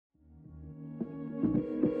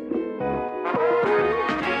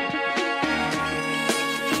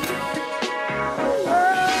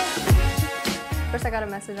first I got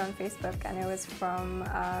a message on Facebook, and it was from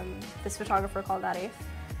this photographer called Arif.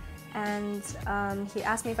 And he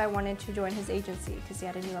asked me if I wanted to join his agency because he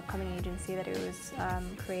had a new upcoming agency that he was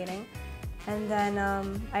creating. And then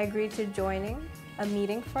I agreed to joining a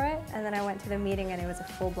meeting for it, and then I went to the meeting and it was a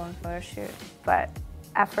full-blown photo shoot. But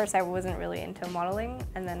at first I wasn't really into modeling,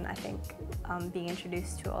 and then I think being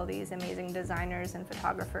introduced to all these amazing designers and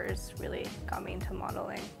photographers really got me into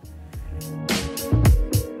modeling.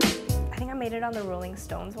 I think I made it on the Rolling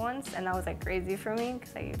Stones once, and that was like crazy for me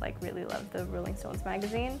because I like really loved the Rolling Stones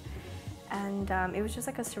magazine. And it was just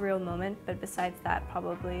like a surreal moment, but besides that,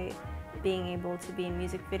 probably being able to be in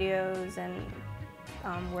music videos and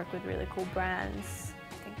work with really cool brands,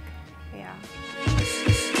 I think, yeah.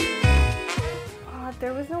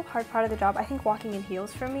 There was no hard part of the job. I think walking in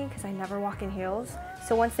heels for me, because I never walk in heels.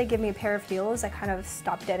 So once they give me a pair of heels, I kind of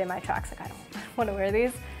stop dead in my tracks, like I don't want to wear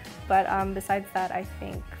these. But besides that, I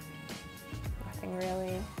think nothing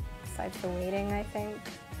really, besides the waiting, I think.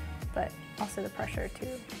 But also the pressure to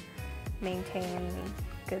maintain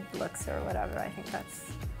good looks or whatever, I think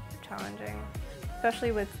that's challenging.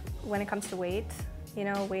 Especially when it comes to weight. You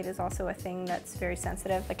know, weight is also a thing that's very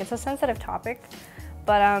sensitive. Like, it's a sensitive topic.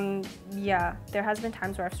 But yeah, there has been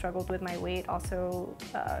times where I've struggled with my weight also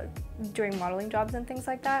during modeling jobs and things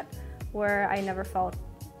like that, where I never felt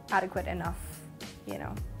adequate enough, you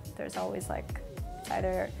know. There's always like, it's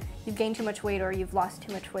either you've gained too much weight or you've lost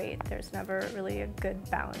too much weight. There's never really a good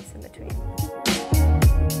balance in between.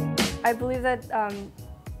 I believe that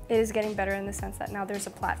it is getting better in the sense that now there's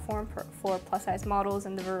a platform for plus-size models,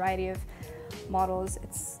 and the variety of models,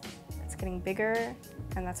 it's getting bigger,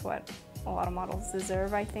 and that's what a lot of models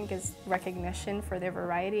deserve, I think, is recognition for their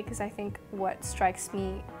variety, because I think what strikes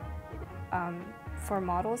me for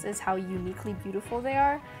models is how uniquely beautiful they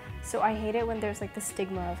are. So I hate it when there's like the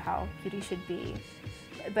stigma of how beauty should be.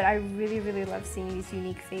 But I really, really love seeing these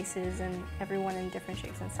unique faces and everyone in different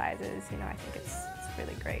shapes and sizes. You know, I think it's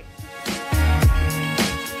really great.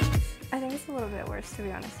 I think it's a little bit worse, to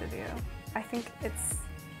be honest with you. I think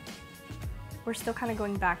we're still kind of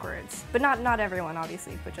going backwards, but not everyone,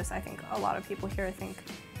 obviously, but just I think a lot of people here think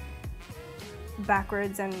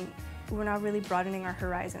backwards, and we're not really broadening our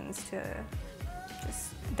horizons to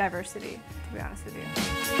just diversity, to be honest with you.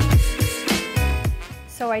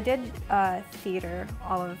 So I did theater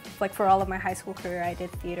for all of my high school career. I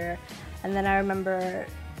did theater, and then I remember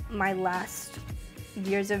my last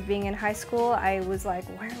years of being in high school, I was like,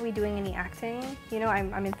 why aren't we doing any acting? You know,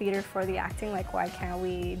 I'm in theater for the acting, like why can't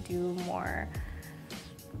we do more,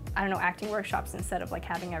 I don't know, acting workshops instead of like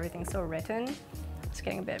having everything so written? I was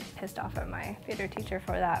getting a bit pissed off at my theater teacher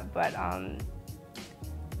for that, but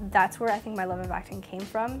that's where I think my love of acting came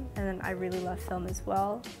from. And then I really love film as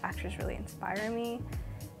well. Actors really inspire me.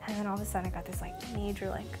 And then all of a sudden I got this like major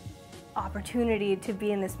like opportunity to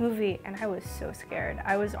be in this movie, and I was so scared.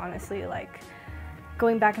 I was honestly like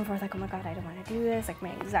going back and forth like, oh my god, I don't want to do this. Like my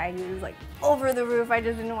anxiety was like over the roof. I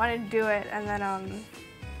just didn't want to do it. And then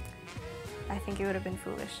I think it would have been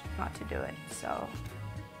foolish not to do it. So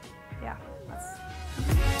yeah,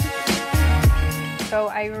 So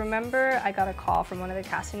I remember I got a call from one of the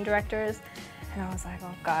casting directors, and I was like,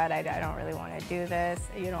 oh god, I don't really want to do this.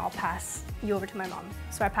 You know, I'll pass you over to my mom.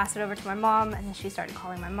 So I passed it over to my mom, and then she started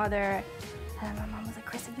calling my mother. And then my mom was like,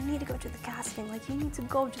 Carissa, you need to go to the casting. Like, you need to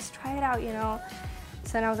go, just try it out, you know?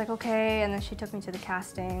 So then I was like, okay, and then she took me to the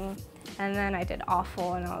casting, and then I did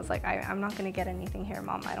awful, and I was like, I'm not gonna get anything here,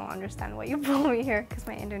 Mom. I don't understand why you pulled me here, because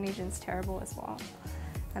my Indonesian's terrible as well.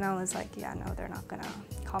 And I was like, yeah, no, they're not gonna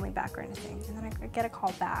call me back or anything. And then I get a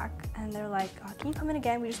call back, and they're like, can you come in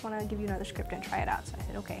again? We just wanna give you another script and try it out. So I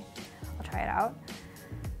said, okay, I'll try it out.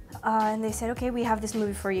 And they said, okay, we have this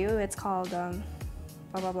movie for you. It's called blah,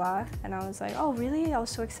 blah, blah. And I was like, oh, really? I was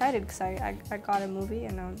so excited, because I got a movie,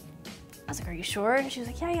 and I was like, are you sure? And she was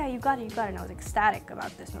like, yeah, you got it. And I was ecstatic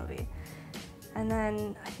about this movie. And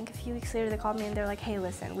then I think a few weeks later they called me and they're like, hey,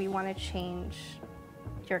 listen, we want to change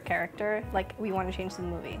your character. Like, we want to change the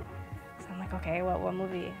movie. So I'm like, okay, what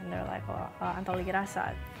movie? And they're like, well, Antoli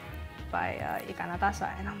Gerasat by Ika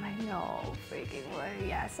Natasha. And I'm like, no freaking way.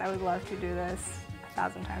 Yes, I would love to do this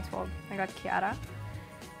 1,000 times fold. I got Kiara,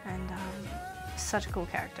 and such a cool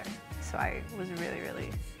character. So I was really, really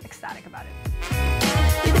ecstatic about it.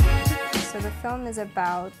 So the film is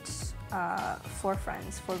about 4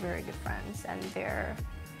 friends, 4 very good friends, and they're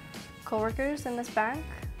co-workers in this bank.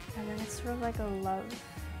 And then it's sort of like a love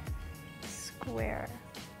square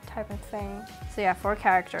type of thing. So yeah, 4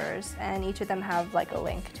 characters, and each of them have like a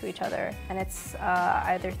link to each other. And it's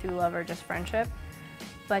either through love or just friendship.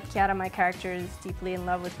 But Kiara, my character, is deeply in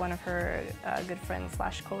love with one of her good friends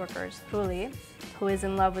slash co-workers, Ruli, who is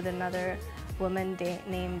in love with another woman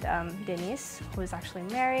named Denise, who is actually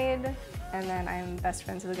married. And then I'm best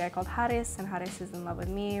friends with a guy called Haris, and Haris is in love with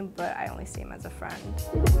me, but I only see him as a friend.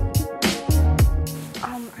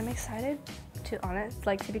 I'm excited,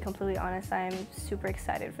 to be completely honest, I'm super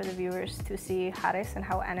excited for the viewers to see Haris and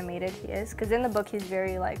how animated he is. Because in the book, he's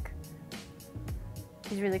very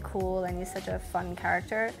he's really cool and he's such a fun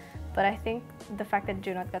character. But I think the fact that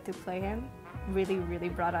Junot got to play him really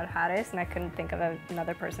brought out Haris, and I couldn't think of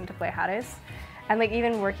another person to play Haris. And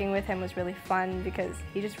even working with him was really fun because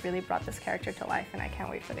he just really brought this character to life, and I can't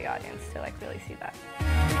wait for the audience to really see that.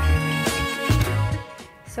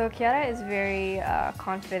 So Kiara is very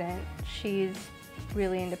confident. She's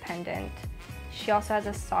really independent. She also has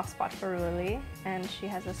a soft spot for Ruli, and she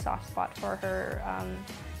has a soft spot for her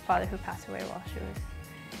father, who passed away while she was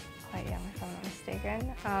quite young, if I'm not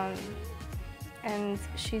mistaken. And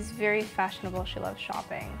she's very fashionable. She loves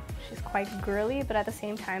shopping. She's quite girly, but at the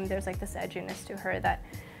same time, there's this edginess to her that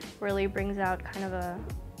really brings out kind of a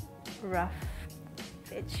rough,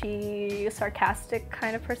 bitchy, sarcastic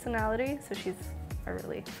kind of personality. So she's a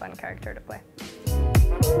really fun character to play.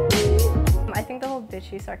 I think the whole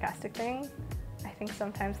bitchy, sarcastic thing, I think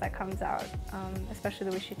sometimes that comes out, especially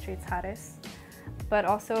the way she treats Haris. But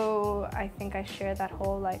also, I think I share that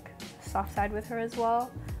whole soft side with her as well,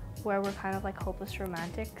 where we're kind of hopeless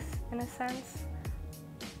romantics in a sense,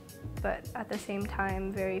 but at the same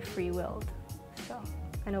time very free-willed, so,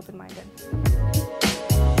 and open-minded.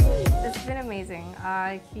 It's been amazing.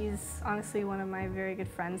 He's honestly one of my very good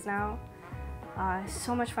friends now.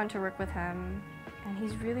 So much fun to work with him, and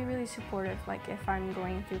he's really supportive. If I'm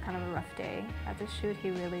going through kind of a rough day at the shoot,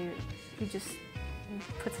 he just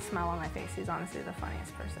puts a smile on my face. He's honestly the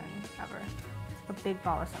funniest person ever. A big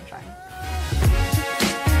ball of sunshine.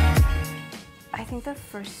 I think the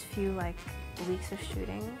first few weeks of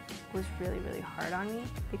shooting was really hard on me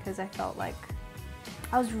because I felt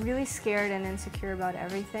I was really scared and insecure about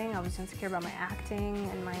everything. I was insecure about my acting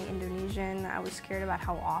and my Indonesian. I was scared about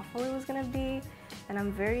how awful it was gonna be. And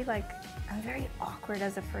I'm very awkward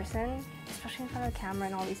as a person, especially in front of the camera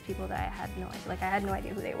and all these people that I had no idea, I had no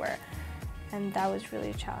idea who they were. And that was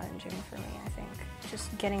really challenging for me, I think.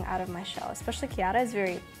 Just getting out of my shell. Especially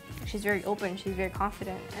Kiara she's very open, she's very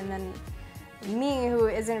confident. And then me, who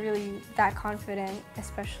isn't really that confident,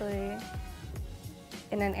 especially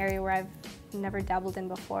in an area where I've never dabbled in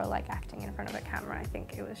before, acting in front of a camera, I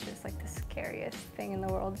think it was just the scariest thing in the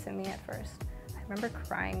world to me at first. I remember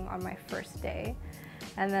crying on my first day,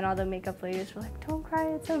 and then all the makeup ladies were like, "Don't cry,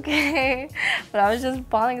 it's okay." But I was just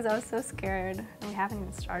bawling because I was so scared. And we haven't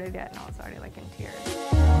even started yet, and I was already in tears.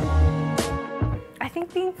 I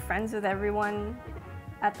think being friends with everyone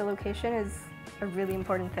at the location is a really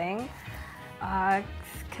important thing,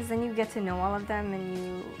 because then you get to know all of them,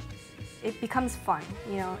 and it becomes fun.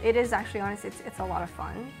 It is actually, honestly, it's a lot of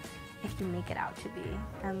fun if you make it out to be.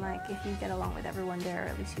 And if you get along with everyone there, or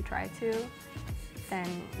at least you try to, then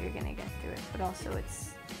you're gonna get through it. But also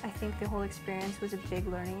I think the whole experience was a big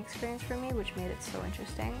learning experience for me, which made it so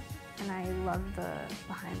interesting. And I love the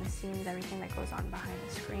behind the scenes, everything that goes on behind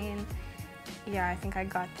the screen. Yeah, I think I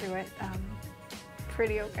got through it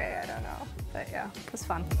pretty okay, I don't know. But yeah, it was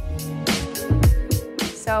fun.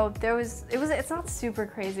 So it's not super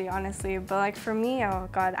crazy, honestly, but for me, oh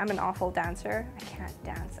God, I'm an awful dancer. I can't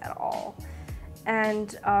dance at all.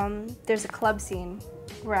 And there's a club scene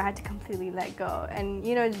where I had to completely let go. And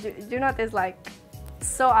Junot is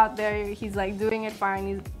so out there, he's doing it fine,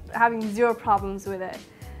 he's having zero problems with it.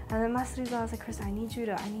 And then Mas Rizal was like, "Carissa, I need you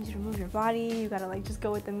to move your body, you gotta just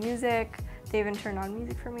go with the music." They even turned on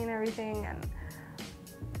music for me and everything. And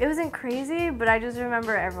it wasn't crazy, but I just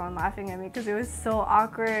remember everyone laughing at me because it was so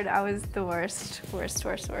awkward. I was the worst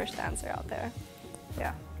dancer out there.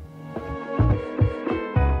 Yeah.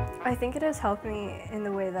 I think it has helped me in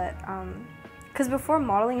the way that, because before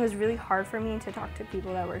modeling, it was really hard for me to talk to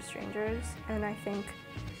people that were strangers. And I think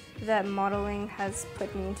that modeling has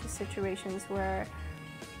put me into situations where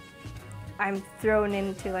I'm thrown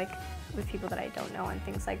into with people that I don't know and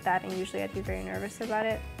things like that, and usually I'd be very nervous about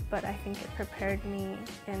it, but I think it prepared me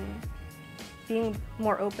in being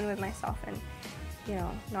more open with myself and,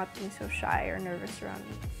 not being so shy or nervous around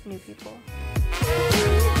new people.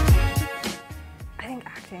 I think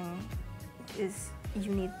acting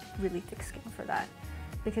you need really thick skin for that,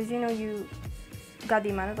 because you got the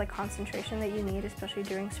amount of concentration that you need, especially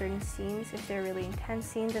during certain scenes. If they're really intense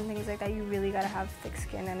scenes and things like that, you really gotta have thick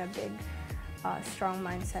skin and a big strong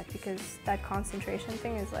mindset, because that concentration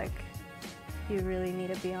thing is you really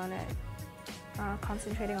need to be on it,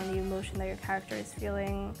 concentrating on the emotion that your character is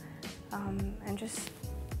feeling, and just,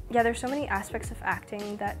 yeah, there's so many aspects of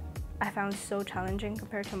acting that I found so challenging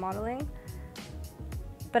compared to modeling,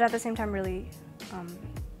 but at the same time really, I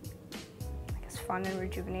guess, fun and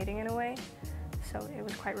rejuvenating in a way. So it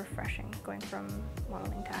was quite refreshing going from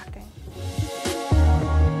modeling to acting.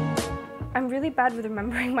 I'm really bad with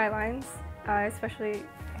remembering my lines, especially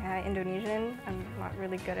Indonesian. I'm not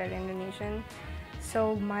really good at Indonesian.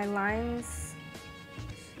 So my lines,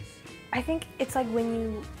 I think it's like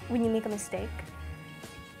when you make a mistake,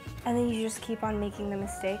 and then you just keep on making the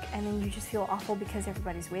mistake, and then you just feel awful because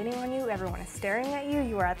everybody's waiting on you, everyone is staring at you,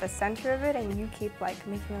 you are at the center of it, and you keep like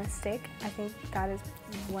making a mistake. I think that is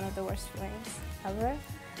one of the worst feelings ever.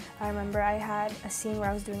 I remember I had a scene where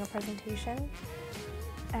I was doing a presentation,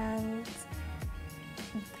 and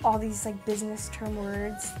all these like business term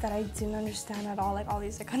words that I didn't understand at all, like all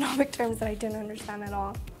these economic terms that I didn't understand at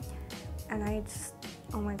all. And I just,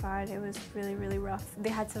 oh my God, it was really, really rough. They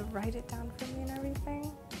had to write it down for me and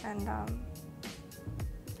everything. And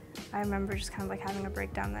I remember just kind of like having a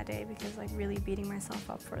breakdown that day because like really beating myself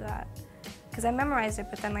up for that. Because I memorized it,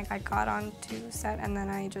 but then like I got on to set and then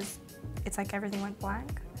I just, it's like everything went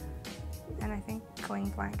blank. And I think going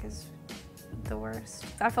blank is the worst.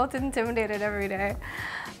 I felt intimidated every day.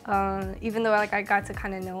 Even though like I got to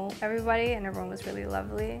kind of know everybody and everyone was really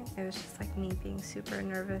lovely, it was just like me being super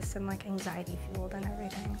nervous and like anxiety fueled and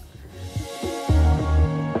everything.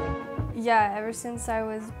 Yeah, ever since I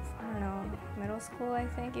was, I don't know, middle school, I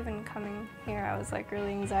think, even coming here, I was like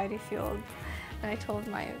really anxiety fueled. And I told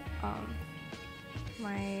my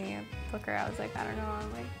my booker, I was like, I don't know,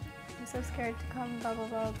 I'm so scared to come, blah, blah,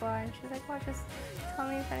 blah, blah. And she's like, well, just tell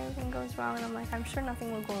me if anything goes wrong. And I'm like, I'm sure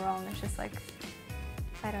nothing will go wrong. It's just like,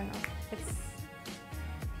 I don't know. It's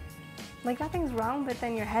like nothing's wrong, but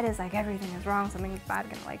then your head is like, everything is wrong, something's bad.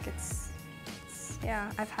 Like it's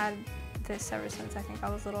yeah, I've had this ever since I think I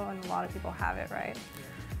was little, and a lot of people have it, right?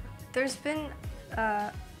 There's been,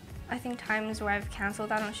 I think, times where I've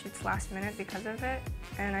canceled out on shoots last minute because of it,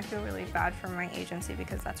 and I feel really bad for my agency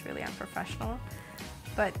because that's really unprofessional.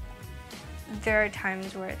 But there are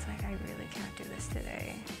times where it's like, I really can't do this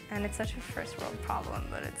today. And it's such a first world problem,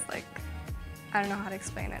 but it's like, I don't know how to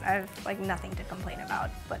explain it. I have like nothing to complain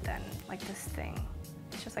about, but then like this thing,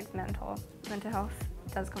 it's just like mental health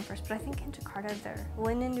does come first. But I think in Jakarta well,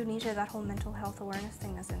 in Indonesia, that whole mental health awareness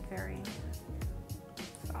thing isn't very,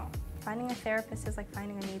 so finding a therapist is like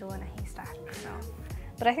finding a needle in a haystack, so.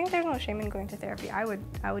 But I think there's no shame in going to therapy. I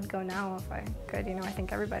would go now if I could, you know, I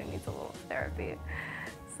think everybody needs a little therapy.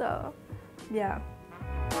 So, yeah.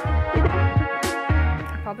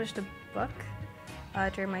 I published a book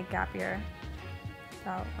during my gap year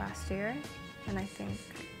about last year, and I think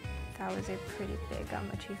that was a pretty big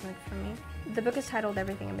achievement for me. The book is titled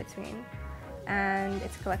Everything in Between, and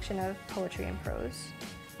it's a collection of poetry and prose.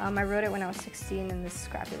 I wrote it when I was 16 in this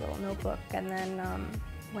scrappy little notebook, and then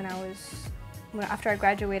after I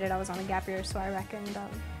graduated, I was on a gap year, so I reckoned,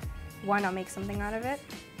 why not make something out of it?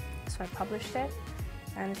 So I published it,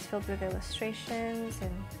 and it's filled with illustrations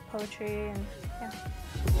and poetry, and yeah.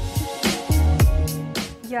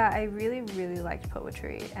 Yeah, I really, really liked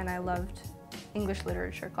poetry, and I loved English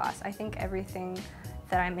literature class. I think everything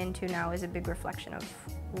that I'm into now is a big reflection of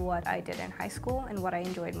what I did in high school and what I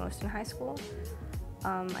enjoyed most in high school.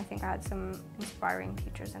 I think I had some inspiring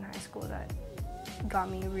teachers in high school that got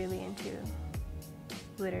me really into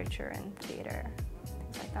literature and theater,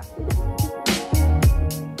 things like that.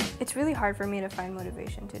 It's really hard for me to find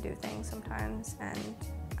motivation to do things sometimes, and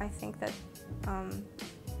I think that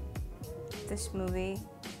this movie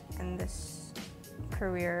and this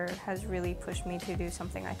career has really pushed me to do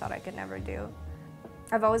something I thought I could never do.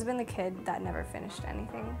 I've always been the kid that never finished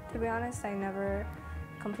anything, to be honest. I never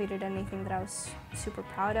completed anything that I was super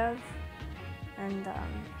proud of, and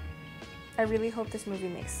I really hope this movie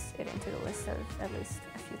makes it into the list of at least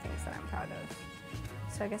a few things that I'm proud of.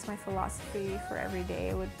 So I guess my philosophy for every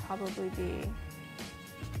day would probably be,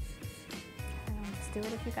 I don't know, just do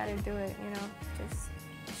it if you gotta do it, you know?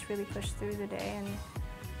 Just really push through the day, and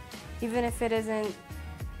even if it isn't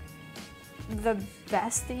the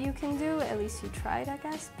best that you can do, at least you tried, I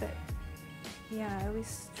guess. But yeah, at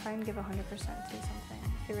least try and give 100% to something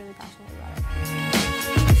if you're really passionate about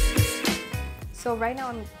it. So right now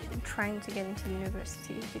I'm trying to get into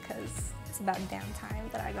university because it's about damn time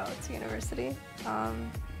that I go to university.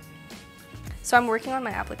 So I'm working on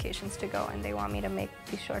my applications to go, and they want me to make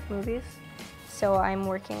these short movies. So I'm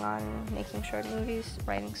working on making short movies,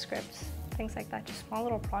 writing scripts, things like that, just small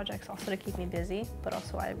little projects also to keep me busy, but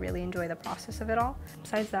also I really enjoy the process of it all.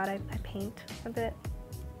 Besides that, I paint a bit.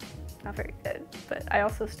 Not very good, but I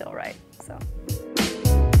also still write, so.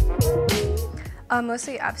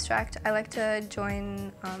 Mostly abstract. I like to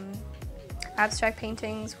join abstract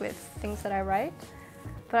paintings with things that I write.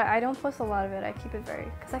 But I don't post a lot of it. I keep it very,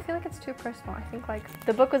 because I feel like it's too personal. I think like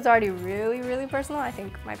the book was already really, really personal. I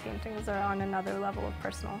think my paintings are on another level of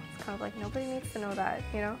personal. It's kind of like nobody needs to know that,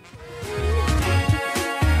 you know?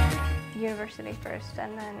 University first,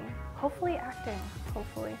 and then hopefully acting,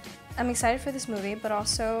 hopefully. I'm excited for this movie, but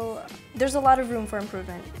also there's a lot of room for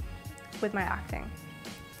improvement with my acting.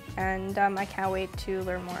 And I can't wait to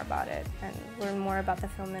learn more about it and learn more about the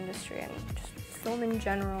film industry and just film in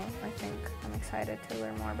general. I think I'm excited to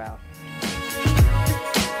learn more about.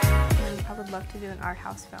 And I would love to do an art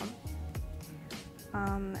house film.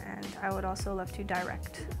 And I would also love to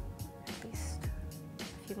direct at least a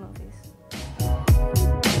few movies.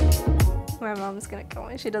 My mom's gonna kill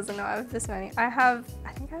me. She doesn't know I have this many. I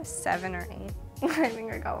think I have 7 or 8. I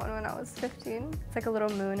think I got one when I was 15. It's like a little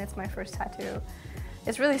moon. It's my first tattoo.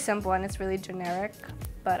 It's really simple and it's really generic,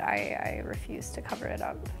 but I refuse to cover it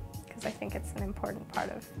up because I think it's an important part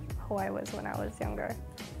of who I was when I was younger.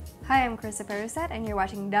 Hi, I'm Carissa Perusset and you're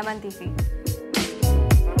watching DAMAN TV.